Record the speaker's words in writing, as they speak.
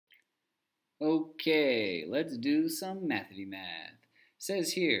Okay, let's do some Mathity-Math.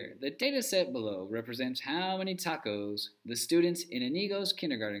 Says here, the data set below represents how many tacos the students in Inigo's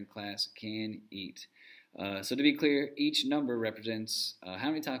kindergarten class can eat. So to be clear, each number represents how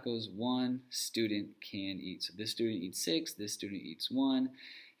many tacos one student can eat. So this student eats 6, this student eats 1,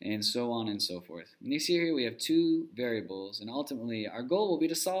 and so on and so forth. And you see here we have two variables, and ultimately our goal will be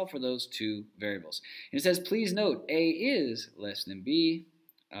to solve for those two variables. And it says, please note, A is less than B,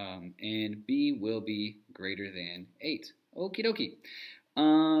 and B will be greater than 8. Okie dokie.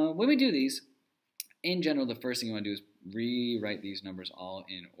 When we do these, in general, the first thing you want to do is rewrite these numbers all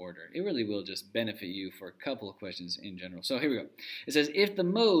in order. It really will just benefit you for a couple of questions in general. So here we go. It says, if the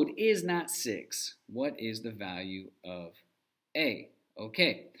mode is not 6, what is the value of A?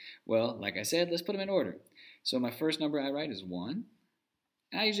 Okay, well, like I said, let's put them in order. So my first number I write is 1.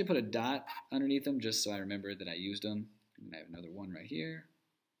 And I usually put a dot underneath them just so I remember that I used them. And I have another 1 right here.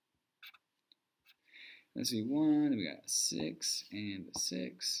 Let's see, 1, and we got 6 and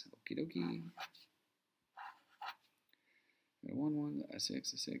 6. Okie dokie. Got 1, 1,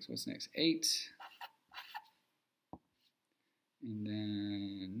 6, 6. What's next? 8. And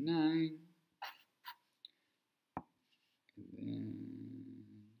then 9. And then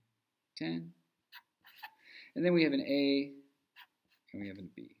 10. And then we have an A, and we have a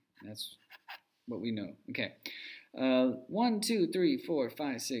B. That's what we know. Okay. 1, 2, 3, 4,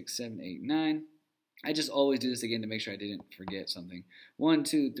 5, 6, 7, 8, 9. I just always do this again to make sure I didn't forget something. 1,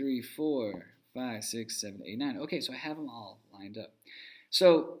 2, 3, 4, 5, 6, 7, 8, 9. Okay, so I have them all lined up.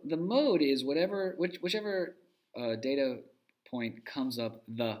 So the mode is whichever data point comes up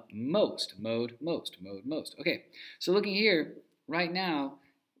the most. Mode, most, mode, most. Okay, so looking here, right now,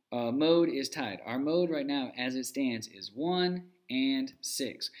 mode is tied. Our mode right now, as it stands, is 1 and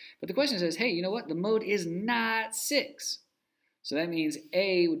 6. But the question says, hey, you know what? The mode is not 6. So that means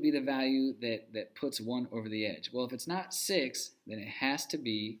A would be the value that puts 1 over the edge. Well, if it's not 6, then it has to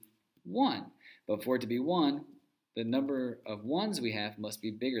be 1. But for it to be 1, the number of 1s we have must be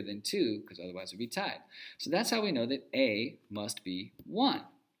bigger than 2, because otherwise it would be tied. So that's how we know that A must be 1.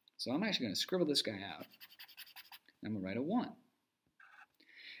 So I'm actually going to scribble this guy out. I'm going to write a 1.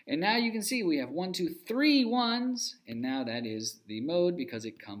 And now you can see we have 1, 2, 3 1s, and now that is the mode because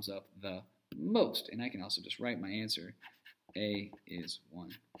it comes up the most. And I can also just write my answer. A is 1.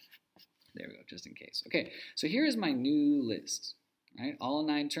 There we go, just in case. Okay, so here is my new list. All right, all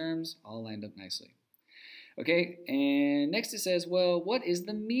 9 terms, all lined up nicely. Okay, and next it says, well, what is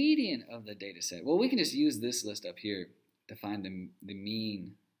the median of the data set? Well, we can just use this list up here to find the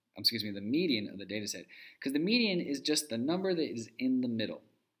median of the data set, because the median is just the number that is in the middle.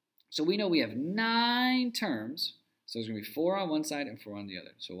 So we know we have 9 terms. So there's going to be 4 on one side and 4 on the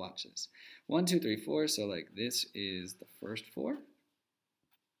other. So watch this. 1, 2, 3, 4. So like this is the first 4.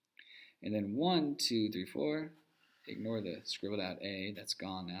 And then 1, 2, 3, 4. Ignore the scribbled out A. That's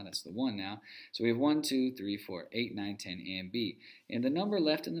gone now. That's the 1 now. So we have 1, 2, 3, 4, 8, 9, 10, and B. And the number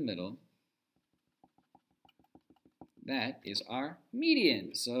left in the middle, that is our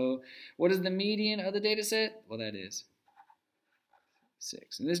median. So what is the median of the data set? Well, that is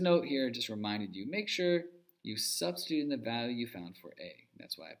 6. And this note here just reminded you, make sure you substitute in the value you found for A.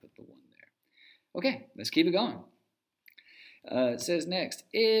 That's why I put the 1 there. Okay, let's keep it going. It says next,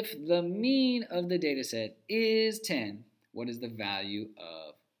 if the mean of the data set is 10, what is the value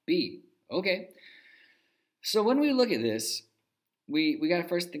of B? Okay, so when we look at this, we got to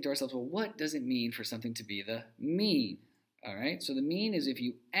first think to ourselves, well, what does it mean for something to be the mean? All right, so the mean is if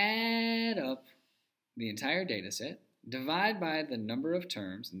you add up the entire data set, divide by the number of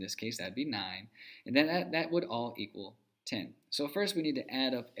terms, in this case that'd be 9, and then that would all equal 10. So first we need to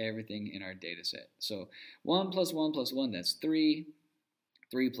add up everything in our data set. So 1 plus 1 plus 1, that's 3.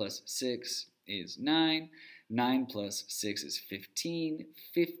 3 plus 6 is 9. 9 plus 6 is 15.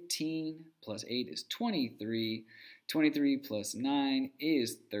 15 plus 8 is 23. 23 plus 9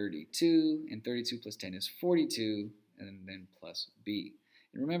 is 32. And 32 plus 10 is 42. And then plus B.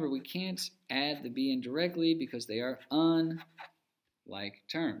 And remember, we can't add the B in directly because they are unlike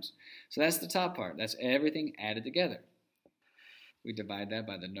terms. So that's the top part. That's everything added together. We divide that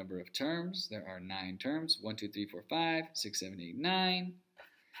by the number of terms. There are 9 terms. 1, 2, 3, 4, 5, 6, 7, 8, 9.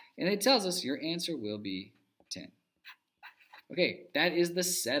 And it tells us your answer will be 10. Okay, that is the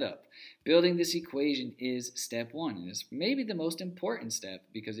setup. Building this equation is step 1. And it's maybe the most important step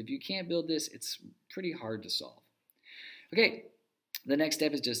because if you can't build this, it's pretty hard to solve. Okay. The next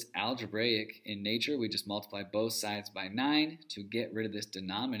step is just algebraic in nature. We just multiply both sides by 9 to get rid of this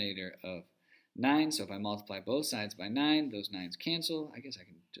denominator of 9. So if I multiply both sides by 9, those 9s cancel. I guess I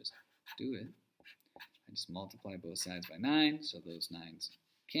can just do it. I just multiply both sides by 9, so those 9s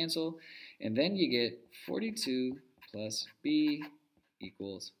cancel. And then you get 42 plus b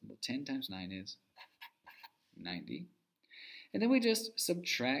equals, well, 10 times 9 is 90. And then we just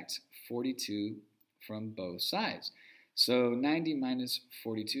subtract 42 from both sides. So 90 minus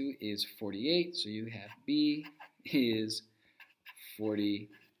 42 is 48. So you have b is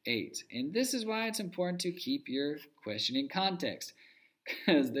 48. And this is why it's important to keep your question in context.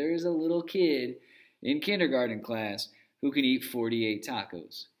 Because there's a little kid in kindergarten class who can eat 48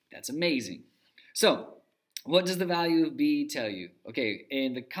 tacos. That's amazing. So, what does the value of b tell you? Okay,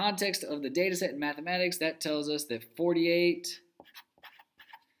 in the context of the data set in mathematics, that tells us that 48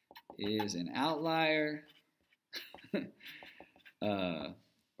 is an outlier,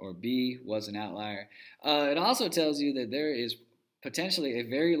 or b was an outlier. It also tells you that there is potentially a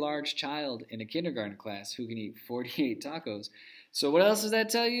very large child in a kindergarten class who can eat 48 tacos. So what else does that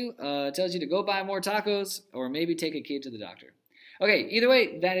tell you? It tells you to go buy more tacos or maybe take a kid to the doctor. Okay, either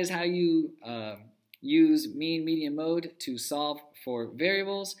way, that is how you use mean, median, mode to solve for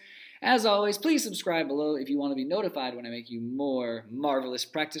variables. As always, please subscribe below if you want to be notified when I make you more marvelous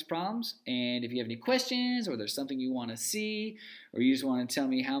practice problems. And if you have any questions or there's something you want to see or you just want to tell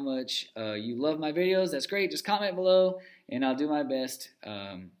me how much you love my videos, that's great. Just comment below and I'll do my best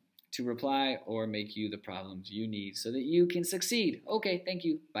to reply or make you the problems you need so that you can succeed. Okay, thank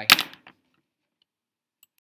you. Bye.